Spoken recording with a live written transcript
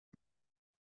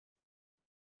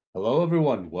Hello,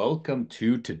 everyone. Welcome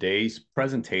to today's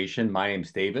presentation. My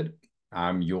name's David.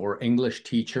 I'm your English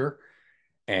teacher,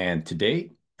 and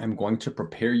today I'm going to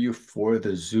prepare you for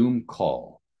the Zoom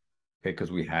call, okay?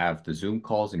 Because we have the Zoom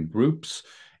calls in groups,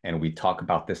 and we talk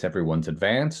about this. Everyone's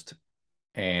advanced,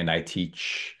 and I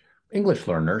teach English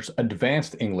learners,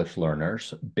 advanced English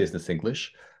learners, business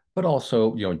English, but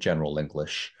also, general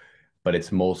English. But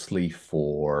it's mostly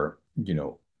for,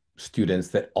 students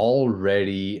that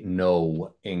already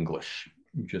know English.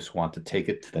 You just want to take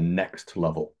it to the next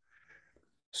level.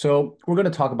 So we're going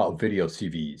to talk about video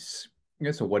CVs.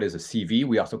 Okay, so what is a CV?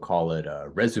 We also call it a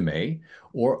resume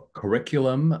or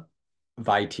curriculum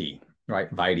vitae,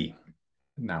 right? Vitae.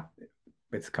 Now,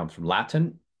 it comes from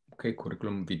Latin, okay,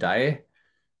 curriculum vitae,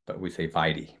 but we say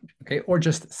vitae, okay, or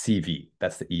just CV.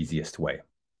 That's the easiest way.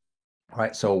 All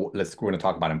right, so we're going to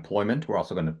talk about employment. We're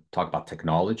also going to talk about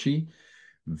technology,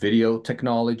 video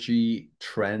technology,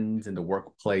 trends in the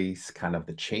workplace, kind of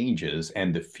the changes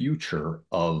and the future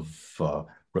of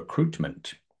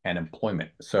recruitment and employment.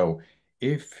 So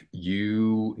if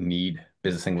you need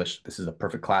business English, this is a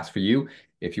perfect class for you.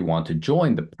 If you want to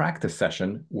join the practice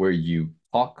session where you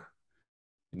talk,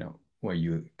 where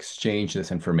you exchange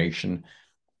this information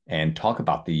and talk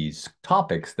about these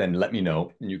topics, then let me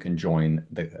know and you can join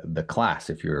the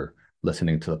class if you're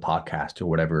listening to the podcast or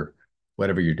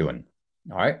whatever you're doing.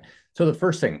 All right. So the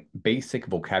first thing, basic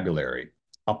vocabulary,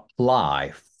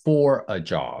 apply for a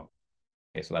job.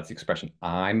 Okay, so that's the expression.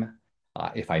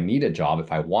 If I need a job,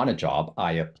 if I want a job,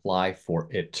 I apply for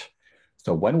it.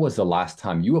 So when was the last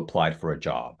time you applied for a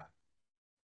job?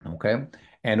 Okay.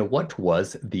 And what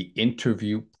was the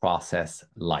interview process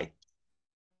like?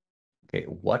 Okay,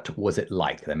 what was it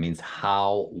like? That means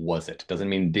how was it? Doesn't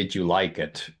mean did you like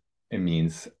it? It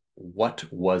means what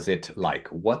was it like?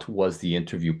 What was the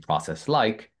interview process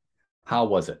like? How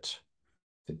was it?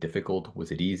 Was it difficult? Was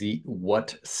it easy?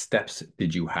 What steps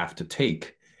did you have to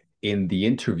take in the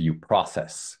interview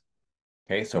process?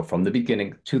 Okay, so from the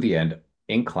beginning to the end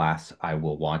in class, I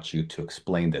will want you to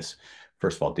explain this.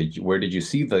 First of all, where did you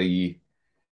see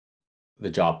the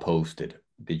job posted?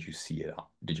 Did you see it?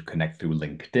 Did you connect through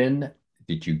LinkedIn?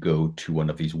 Did you go to one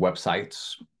of these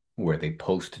websites where they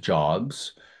post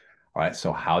jobs? All right.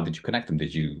 So how did you connect them?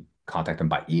 Did you contact them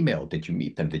by email? Did you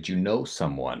meet them? Did you know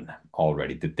someone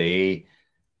already? Did they,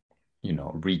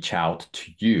 reach out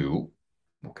to you?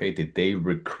 Okay. Did they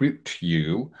recruit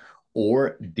you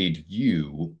or did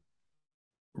you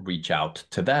reach out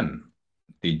to them?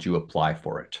 Did you apply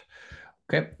for it?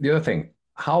 Okay. The other thing,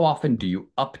 how often do you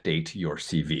update your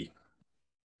CV?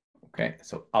 Okay,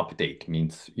 so update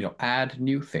means, add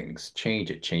new things, change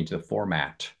the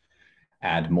format,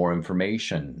 add more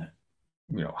information.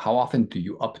 How often do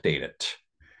you update it?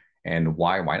 And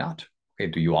why not? Okay,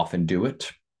 do you often do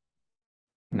it?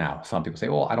 Now, some people say,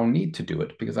 well, I don't need to do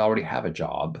it because I already have a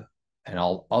job. And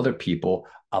all other people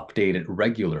update it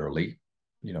regularly,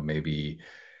 maybe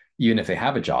even if they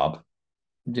have a job,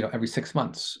 every 6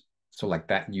 months. So like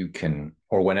that you can,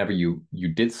 or whenever you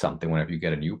did something, whenever you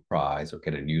get a new prize or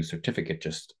get a new certificate,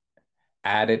 just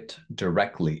add it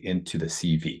directly into the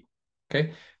CV.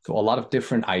 Okay. So a lot of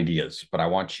different ideas, but I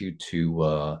want you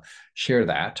to share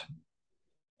that.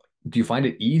 Do you find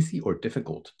it easy or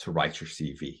difficult to write your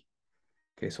CV?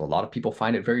 Okay. So a lot of people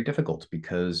find it very difficult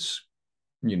because,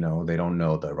 they don't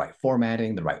know the right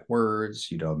formatting, the right words,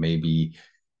 maybe,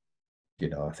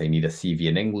 if they need a CV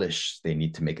in English, they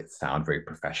need to make it sound very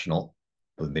professional.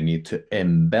 But they need to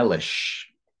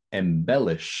embellish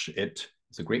it.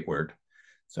 It's a great word.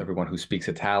 So everyone who speaks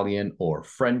Italian or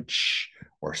French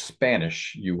or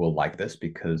Spanish, you will like this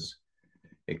because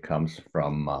it comes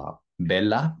from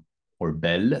bella or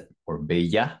belle or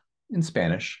bella in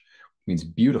Spanish, means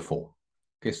beautiful.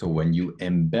 Okay, so when you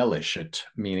embellish it,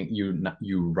 meaning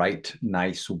you write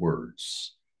nice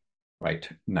words, write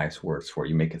nice words for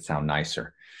you, make it sound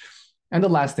nicer. And the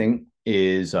last thing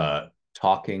is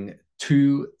talking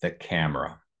to the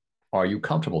camera. Are you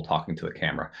comfortable talking to the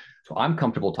camera? So I'm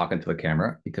comfortable talking to the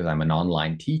camera because I'm an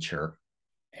online teacher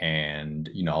and,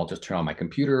 I'll just turn on my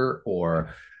computer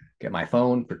or get my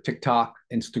phone for TikTok,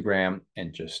 Instagram,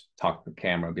 and just talk to the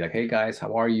camera and be like, hey guys,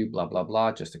 how are you? Blah, blah,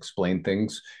 blah. Just explain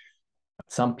things.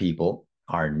 Some people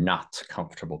are not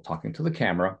comfortable talking to the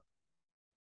camera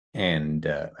and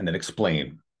then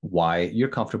explain why you're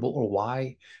comfortable or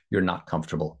why you're not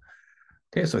comfortable.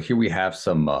 Okay, so here we have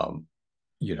some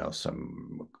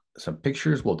some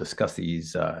pictures. We'll discuss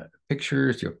these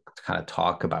pictures. You'll kind of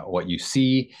talk about what you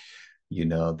see.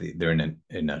 They're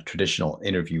in a traditional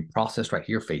interview process right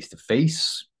here, face to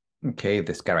face. Okay,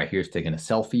 this guy right here is taking a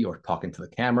selfie or talking to the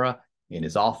camera in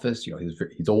his office.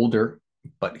 He's older.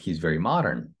 but he's very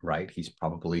modern, right? He's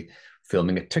probably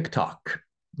filming a TikTok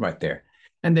right there.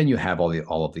 And then you have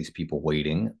all of these people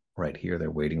waiting right here. They're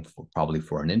waiting for probably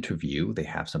for an interview. They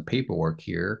have some paperwork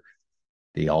here.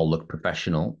 They all look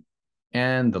professional.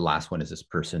 And the last one is this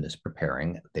person is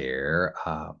preparing their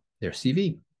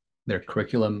CV, their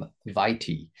curriculum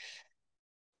vitae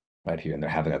right here. And they're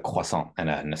having a croissant and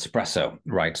an espresso,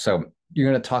 right? So you're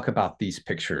going to talk about these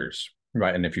pictures,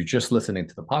 right? And if you're just listening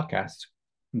to the podcast,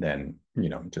 then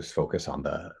just focus on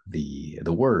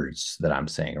the words that I'm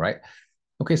saying, right?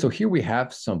 Okay, so here we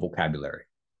have some vocabulary.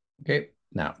 Okay,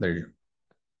 now there,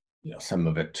 some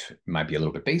of it might be a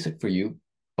little bit basic for you,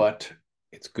 but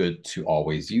it's good to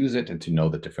always use it and to know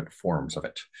the different forms of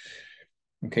it.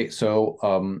 Okay, so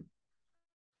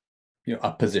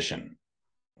a position.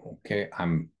 Okay,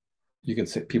 you can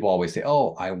say, people always say,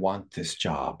 oh, I want this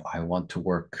job, I want to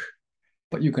work.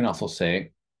 But you can also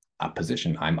say a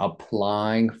position. I'm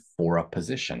applying for a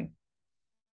position.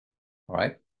 All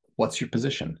right. What's your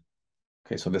position?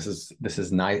 Okay, so this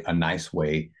is a nice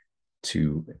way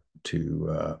to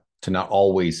not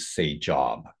always say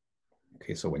job.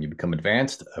 Okay, so when you become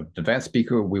advanced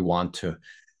speaker, we want to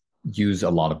use a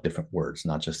lot of different words,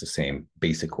 not just the same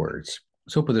basic words.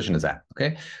 So position is that.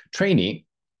 Okay, trainee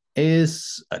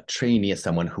is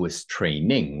someone who is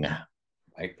training,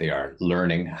 right? They are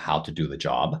learning how to do the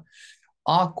job.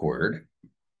 Awkward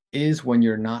is when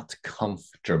you're not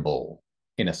comfortable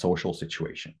in a social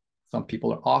situation. Some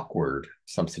people are awkward.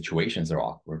 Some situations are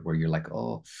awkward where you're like,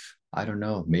 oh, I don't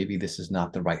know, maybe this is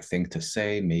not the right thing to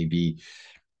say. Maybe,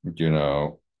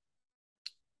 it's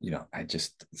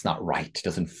not right. It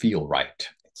doesn't feel right.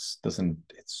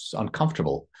 It's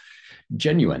uncomfortable.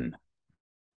 Genuine.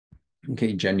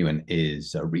 Okay, genuine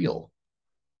is real.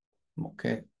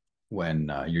 Okay,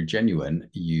 when you're genuine,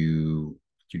 you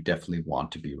definitely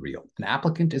want to be real. An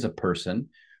applicant is a person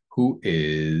who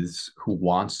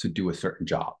wants to do a certain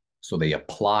job. So they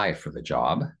apply for the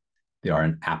job. They are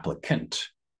an applicant.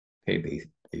 Okay,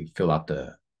 they fill out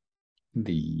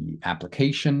the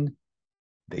application.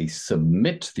 They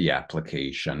submit the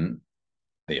application.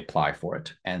 They apply for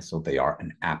it, and so they are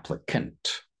an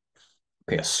applicant.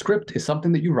 Okay, a script is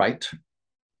something that you write.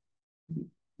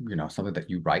 Something that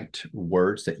you write,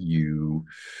 words that you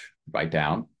write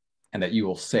down, and that you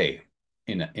will say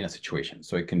in a situation.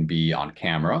 So it can be on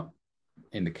camera.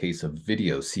 In the case of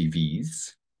video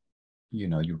CVs,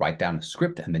 you write down a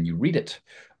script and then you read it,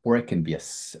 or it can be a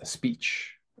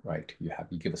speech, right?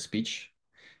 You give a speech,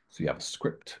 so you have a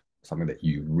script, something that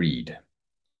you read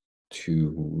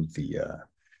to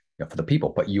for the people,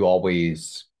 but you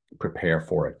always prepare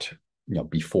for it,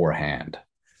 beforehand.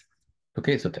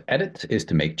 Okay, so to edit is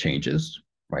to make changes,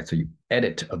 right? So you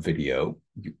edit a video,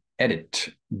 you edit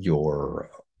your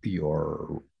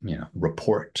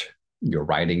report, your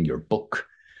writing, your book.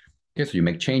 Okay, so you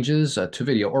make changes to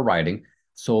video or writing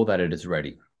so that it is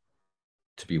ready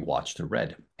to be watched or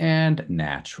read. And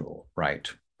natural, right?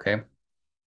 Okay,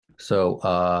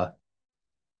 so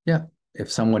yeah, if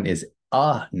someone is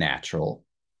a natural,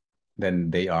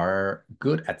 then they are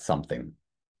good at something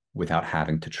without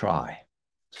having to try.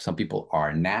 Some people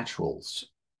are naturals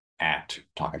at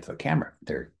talking to the camera.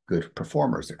 They're good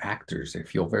performers, they're actors, they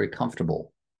feel very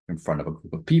comfortable in front of a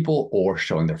group of people or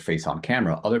showing their face on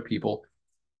camera. Other people,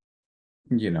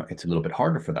 it's a little bit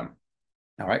harder for them.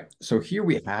 All right, so here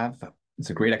it's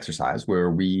a great exercise where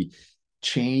we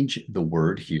change the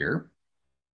word here.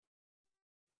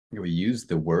 We use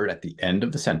the word at the end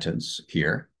of the sentence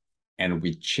here, and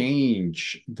we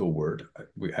change the word,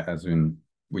 as in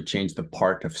we change the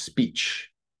part of speech,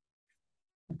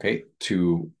 okay,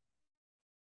 to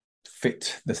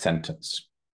fit the sentence.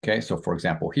 Okay, so for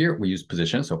example, here we use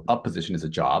position. So a position is a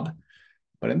job,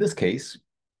 but in this case,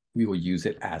 we will use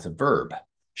it as a verb.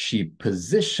 She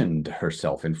positioned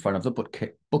herself in front of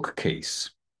the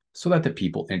bookcase so that the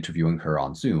people interviewing her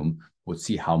on Zoom would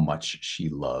see how much she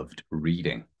loved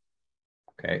reading.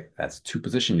 Okay, that's to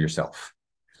position yourself.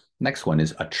 Next one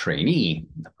is a trainee,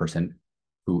 the person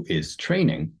who is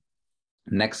training.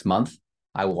 Next month,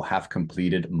 I will have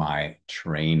completed my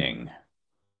training.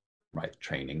 Right,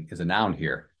 training is a noun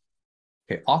here.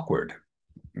 Okay, awkward.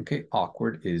 Okay,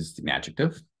 awkward is an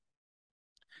adjective.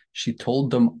 She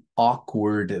told them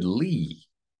awkwardly,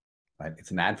 right?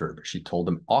 It's an adverb. She told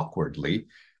them awkwardly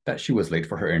that she was late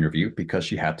for her interview because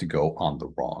she had to go on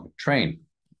the wrong train.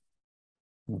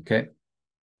 Okay,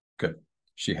 good.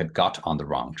 She had got on the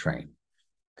wrong train.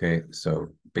 Okay, so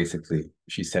basically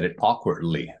she said it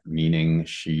awkwardly, meaning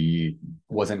she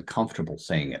wasn't comfortable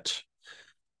saying it.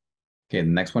 Okay, the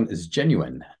next one is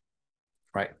genuine,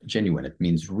 right? Genuine, it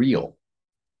means real.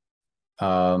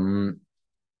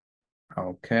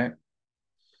 Okay.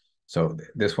 So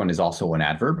this one is also an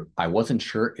adverb. I wasn't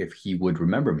sure if he would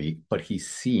remember me, but he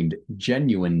seemed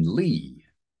genuinely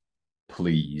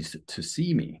pleased to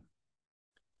see me.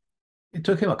 It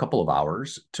took him a couple of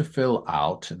hours to fill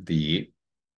out we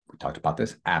talked about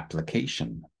this,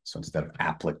 application. So instead of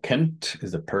applicant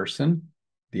is a person,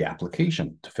 the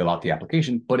application, to fill out the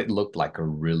application, but it looked like a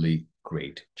really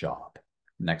great job.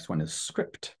 Next one is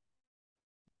script.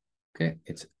 Okay,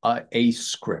 it's a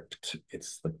script.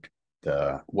 It's the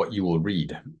what you will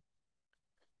read.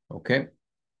 Okay,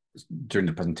 during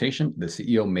the presentation, the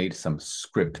CEO made some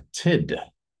scripted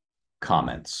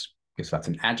comments. Okay, so that's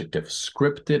an adjective,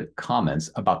 scripted comments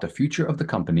about the future of the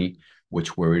company,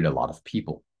 which worried a lot of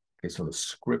people. Okay, so the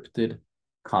scripted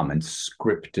comments,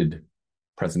 scripted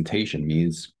presentation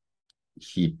means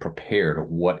he prepared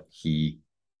what he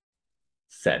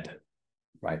said,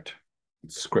 right?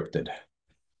 It's scripted.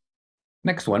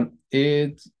 Next one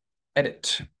is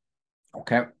edit.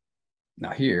 Okay. Now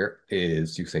here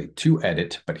is, you say to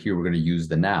edit, but here we're going to use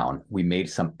the noun. We made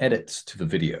some edits to the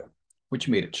video, which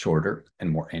made it shorter and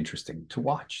more interesting to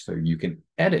watch. So you can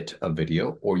edit a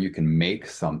video or you can make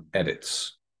some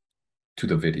edits to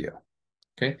the video.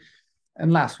 Okay.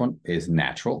 And last one is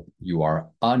natural. You are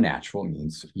unnatural,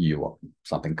 means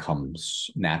something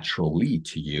comes naturally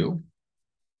to you.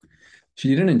 She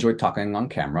didn't enjoy talking on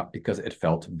camera because it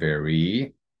felt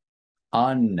very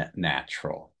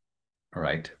unnatural,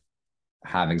 right?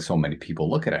 Having so many people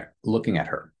looking at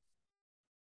her.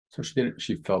 So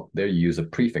she felt they use a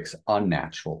prefix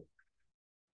unnatural.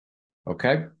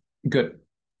 Okay, good.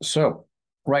 So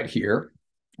right here,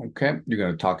 okay,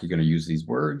 you're going to use these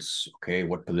words. Okay,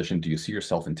 what position do you see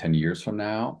yourself in 10 years from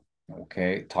now?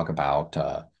 Okay, talk about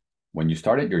when you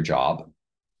started your job,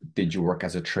 did you work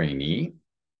as a trainee?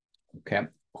 Okay,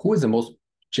 who is the most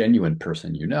genuine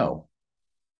person you know?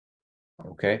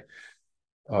 Okay,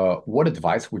 what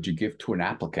advice would you give to an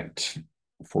applicant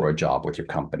for a job with your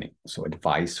company? So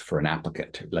advice for an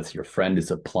applicant. Let's say your friend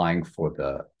is applying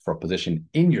for a position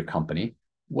in your company.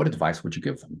 What advice would you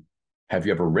give them? Have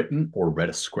you ever written or read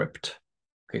a script?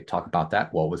 Okay, talk about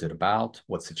that. What was it about?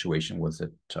 What situation was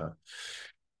it?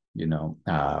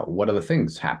 What other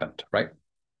things happened, right?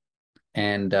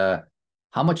 And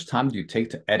how much time do you take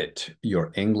to edit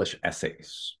your English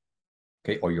essays?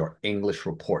 Okay, or your English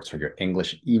reports or your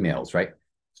English emails, right?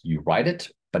 You write it,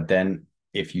 but then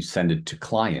if you send it to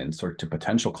clients or to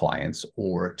potential clients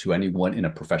or to anyone in a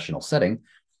professional setting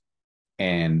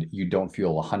and you don't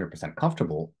feel 100%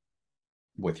 comfortable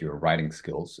with your writing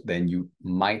skills, then you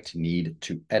might need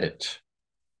to edit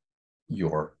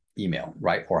your email,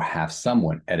 right? Or have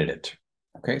someone edit it.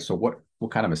 Okay, so what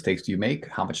kind of mistakes do you make?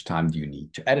 How much time do you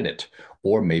need to edit it?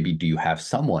 Or maybe do you have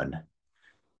someone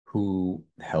who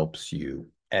helps you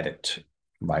edit,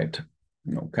 right?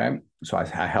 Okay, so I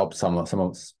help some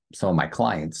of my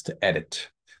clients to edit.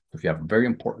 If you have a very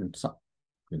important,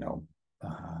 you know,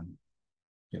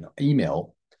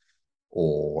 email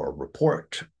or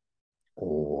report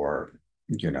or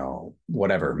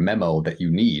whatever memo that you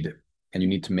need, and you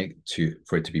need to make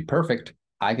for it to be perfect,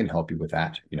 I can help you with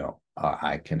that.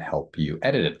 I can help you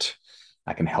edit it.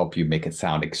 I can help you make it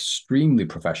sound extremely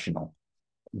professional,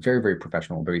 very, very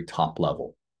professional, very top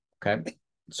level. Okay,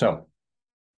 so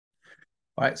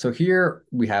all right, so here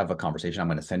we have a conversation. I'm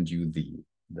going to send you the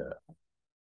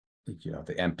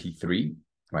MP3,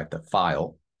 right, the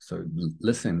file. So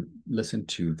listen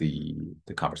to the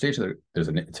conversation.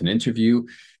 It's an interview.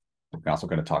 We're also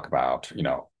going to talk about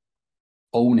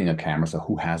owning a camera. So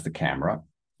who has the camera,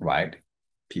 right?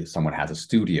 Someone has a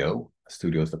studio. A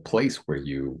studio is the place where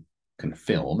you can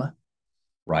film,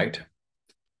 right?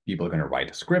 People are going to write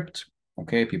a script.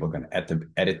 Okay, people are going to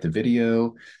edit the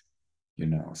video.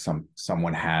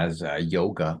 Someone has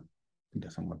yoga.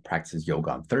 Someone practices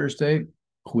yoga on Thursday.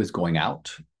 Who is going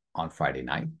out on Friday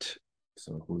night?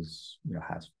 So who's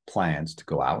has plans to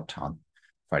go out on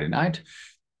Friday night?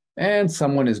 And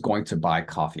someone is going to buy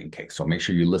coffee and cake. So make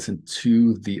sure you listen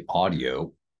to the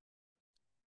audio.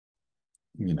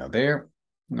 There.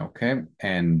 Okay,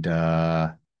 and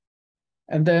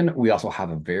then we also have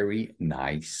a very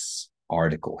nice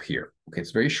article here. Okay,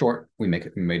 it's very short. We made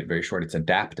it very short. It's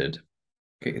adapted.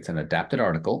 Okay, it's an adapted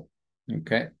article.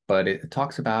 Okay, but it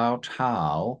talks about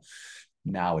how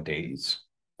nowadays,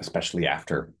 especially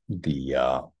after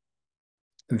the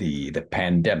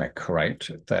pandemic, right?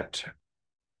 That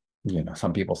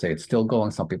some people say it's still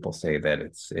going. Some people say that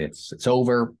it's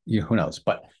over. Who knows?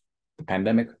 But the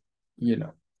pandemic,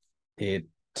 it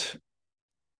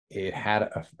had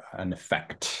an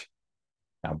effect.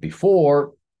 Now,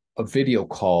 before, video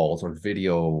calls or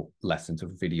video lessons or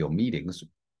video meetings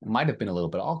might have been a little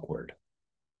bit awkward.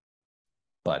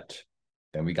 But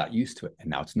Then we got used to it, and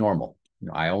now it's normal.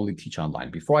 I only teach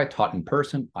online. Before I taught in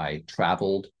person, I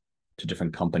traveled to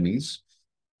different companies,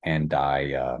 and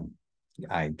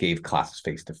I gave classes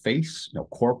face to face,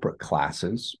 corporate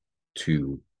classes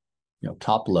to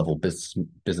top level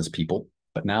business people.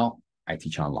 But now I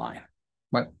teach online,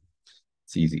 right?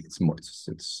 It's easy. It's more.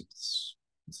 It's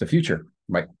the future,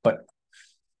 right? But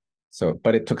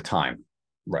it took time,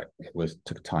 right?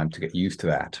 Took time to get used to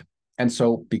that. And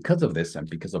so because of this, and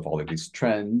because of all of these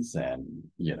trends, and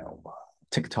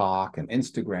TikTok and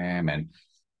Instagram and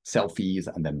selfies,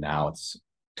 and then now it's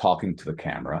talking to the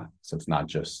camera. So it's not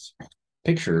just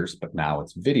pictures, but now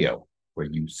it's video where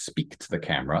you speak to the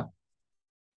camera.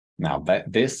 Now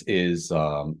that this is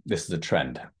a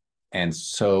trend, and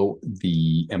so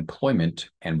the employment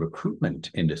and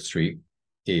recruitment industry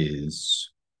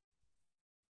is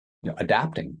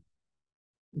adapting.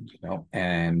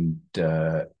 And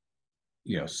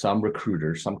some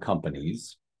recruiters, some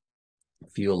companies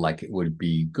feel like it would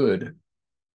be good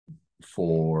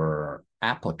for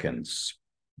applicants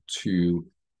to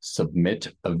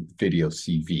submit a video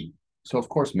CV. So of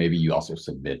course, maybe you also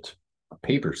submit a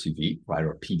paper CV, right,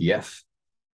 or a PDF.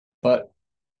 But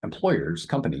employers,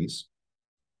 companies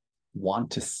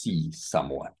want to see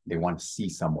someone. They want to see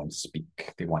someone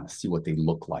speak. They want to see what they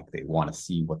look like. They want to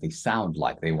see what they sound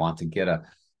like. They want to get a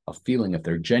feeling if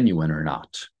they're genuine or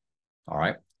not. All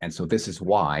right. And so this is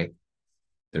why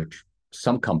there are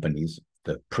some companies,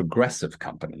 the progressive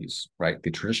companies, right?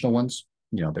 The traditional ones,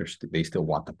 they still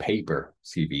want the paper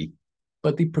CV,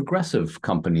 but the progressive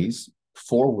companies,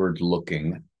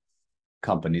 forward-looking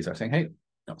companies are saying, hey,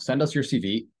 send us your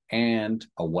CV and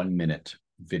a 1-minute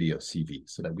video CV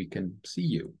so that we can see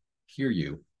you, hear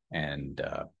you, and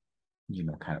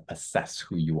kind of assess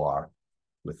who you are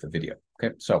with the video.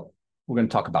 Okay, so we're going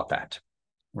to talk about that,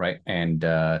 right? And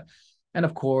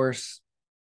of course,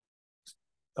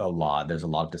 there's a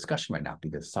lot of discussion right now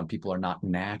because some people are not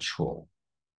natural.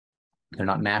 They're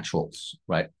not naturals,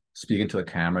 right? Speaking to the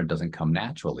camera doesn't come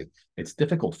naturally. It's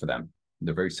difficult for them.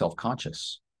 They're very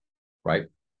self-conscious, right?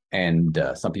 And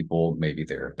some people, maybe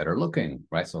they're better looking,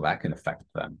 right? So that can affect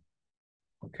them,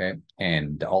 okay?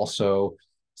 And also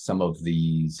some of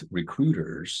these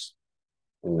recruiters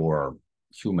or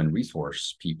human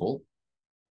resource people,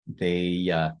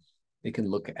 they can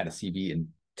look at a CV in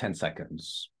 10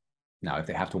 seconds. Now, if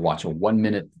they have to watch a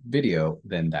 1-minute video,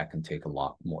 then that can take a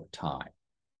lot more time,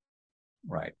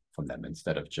 right, from them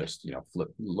instead of just,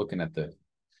 looking at the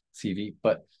CV.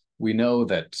 But we know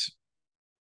that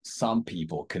some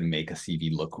people can make a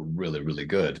CV look really, really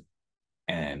good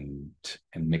and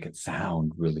make it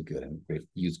sound really good and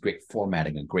use great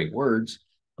formatting and great words.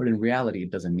 But in reality, it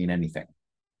doesn't mean anything,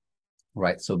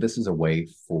 right? So this is a way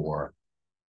for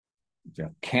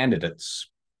candidates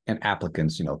and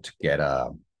applicants, to get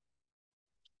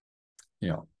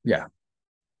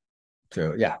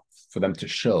for them to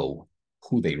show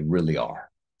who they really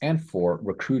are, and for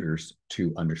recruiters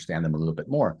to understand them a little bit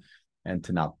more and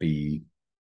to not be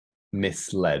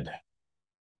misled,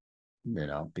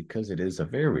 because it is a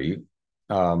very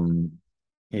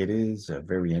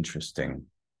interesting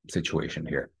situation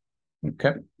here.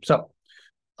 Okay, so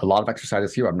a lot of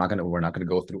exercises here. We're not gonna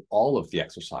go through all of the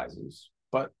exercises,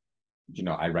 but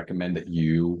I recommend that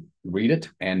you read it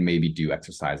and maybe do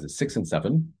exercises 6 and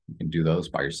 7. You can do those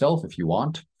by yourself if you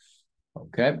want.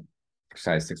 Okay,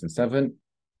 exercise 6 and 7.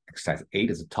 Exercise 8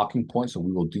 is a talking point, so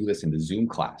we will do this in the Zoom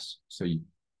class. So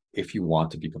if you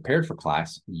want to be prepared for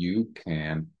class, you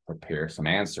can prepare some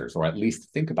answers, or at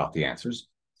least think about the answers,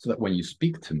 so that when you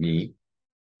speak to me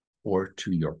or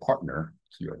to your partner,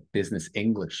 to your business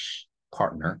English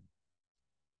partner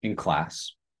in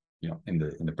class, in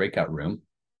the breakout room,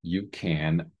 you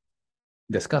can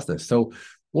discuss this. So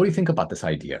what do you think about this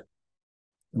idea?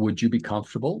 Would you be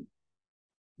comfortable,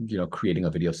 creating a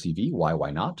video CV?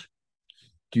 Why not?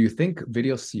 Do you think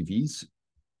video CVs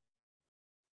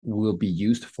will be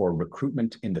used for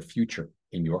recruitment in the future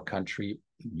in your country,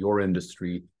 in your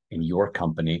industry, in your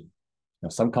company?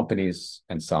 Some companies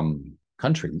and some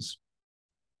countries,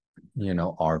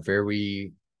 are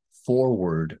very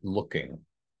forward looking.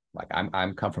 Like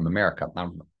I'm come from America.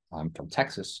 I'm from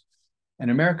Texas. In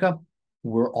America,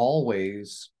 we're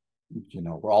always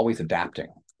adapting.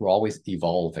 We're always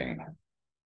evolving,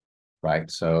 right?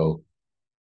 So,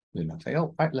 say,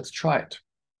 oh, right, let's try it.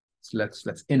 So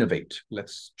let's innovate.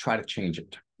 Let's try to change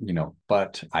it,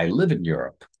 But I live in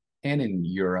Europe, and in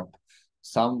Europe,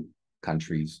 some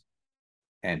countries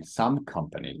and some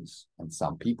companies and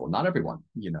some people, not everyone,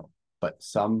 but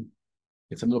some,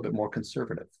 it's a little bit more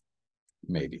conservative.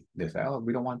 Maybe they say, oh,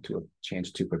 we don't want to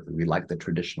change too quickly. We like the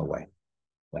traditional way,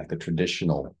 like the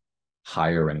traditional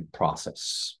hiring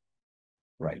process,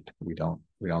 right? We don't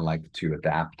like to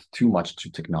adapt too much to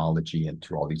technology and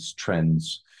to all these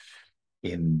trends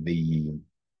in the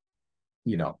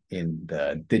in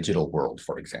the digital world,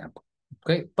 for example.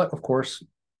 Okay, but of course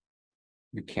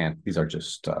you can't. These are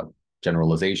just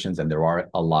generalizations, and there are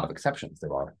a lot of exceptions.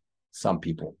 There are some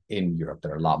people in Europe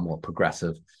that are a lot more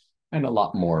progressive and a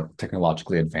lot more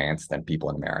technologically advanced than people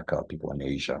in America, people in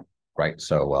Asia, right?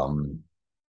 So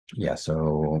yeah,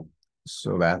 so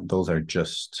that those are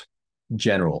just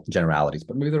generalities,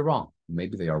 but maybe they're wrong.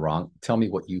 Maybe they are wrong. Tell me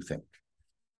what you think.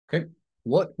 Okay.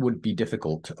 What would be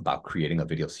difficult about creating a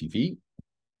video CV?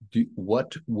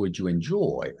 What would you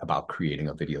enjoy about creating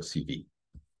a video CV?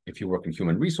 If you work in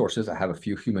human resources, I have a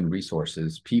few human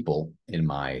resources people in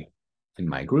my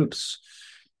groups.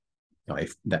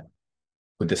 If that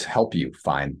would this help you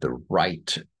find the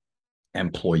right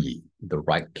employee, the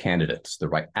right candidates, the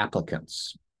right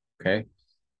applicants? Okay.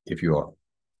 If you're,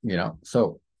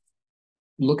 so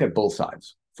look at both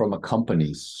sides from a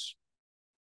company's,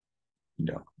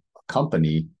 a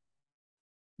company,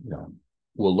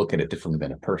 will look at it differently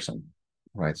than a person,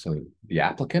 right? So the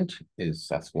applicant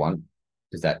that's one,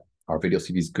 is that our video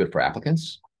CV is good for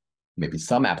applicants, maybe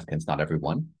some applicants, not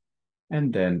everyone.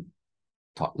 And then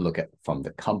look at from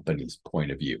the company's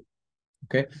point of view.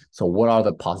 Okay, so what are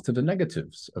the positives and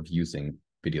negatives of using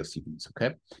video CVs?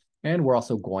 Okay, and we're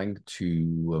also going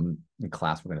to, in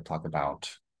class, we're going to talk about,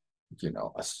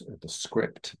 the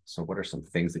script. So what are some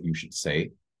things that you should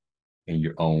say in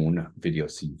your own video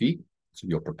CV? So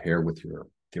you'll prepare with your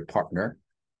partner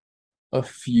a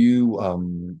few, a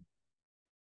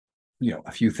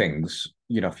few things,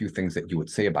 a few things that you would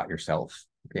say about yourself.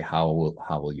 Okay, how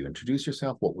will you introduce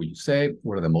yourself? What will you say?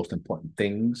 What are the most important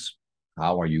things?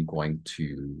 How are you going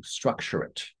to structure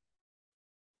it?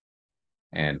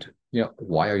 And,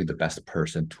 why are you the best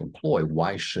person to employ?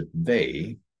 Why should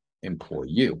they employ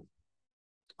you?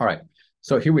 All right.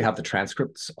 So here we have the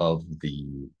transcripts of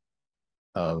the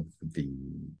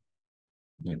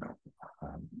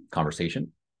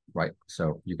conversation, right?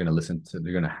 So you're going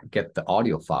to get the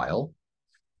audio file,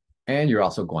 and you're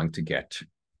also going to get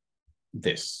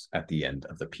this at the end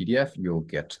of the PDF. You'll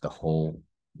get the whole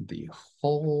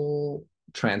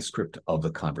transcript of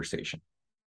the conversation.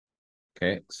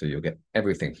 Okay, so you'll get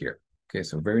everything here. Okay,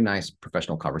 so very nice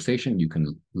professional conversation. You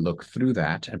can look through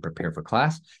that and prepare for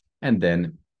class. And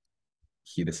then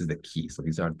this is the key. So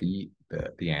these are the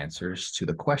answers to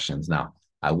the questions. Now,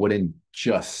 I wouldn't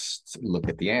just look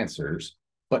at the answers,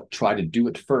 but try to do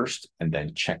it first and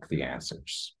then check the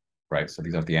answers, right? So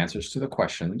these are the answers to the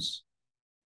questions.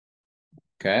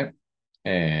 Okay,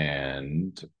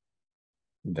 and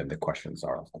then the questions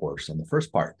are, of course, in the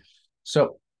first part.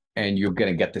 So, and you're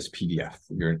going to get this PDF.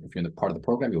 If you're in the part of the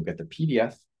program, you'll get the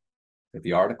PDF, get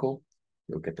the article,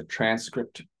 you'll get the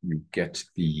transcript, you get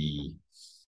the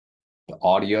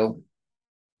audio,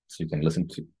 so you can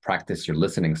practice your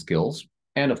listening skills.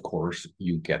 And of course,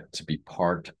 you get to be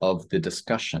part of the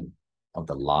discussion of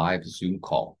the live Zoom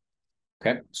call.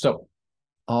 Okay, so,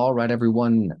 all right,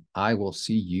 everyone, I will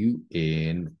see you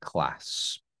in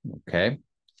class. Okay,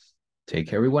 take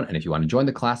care, everyone. And if you want to join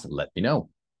the class, let me know.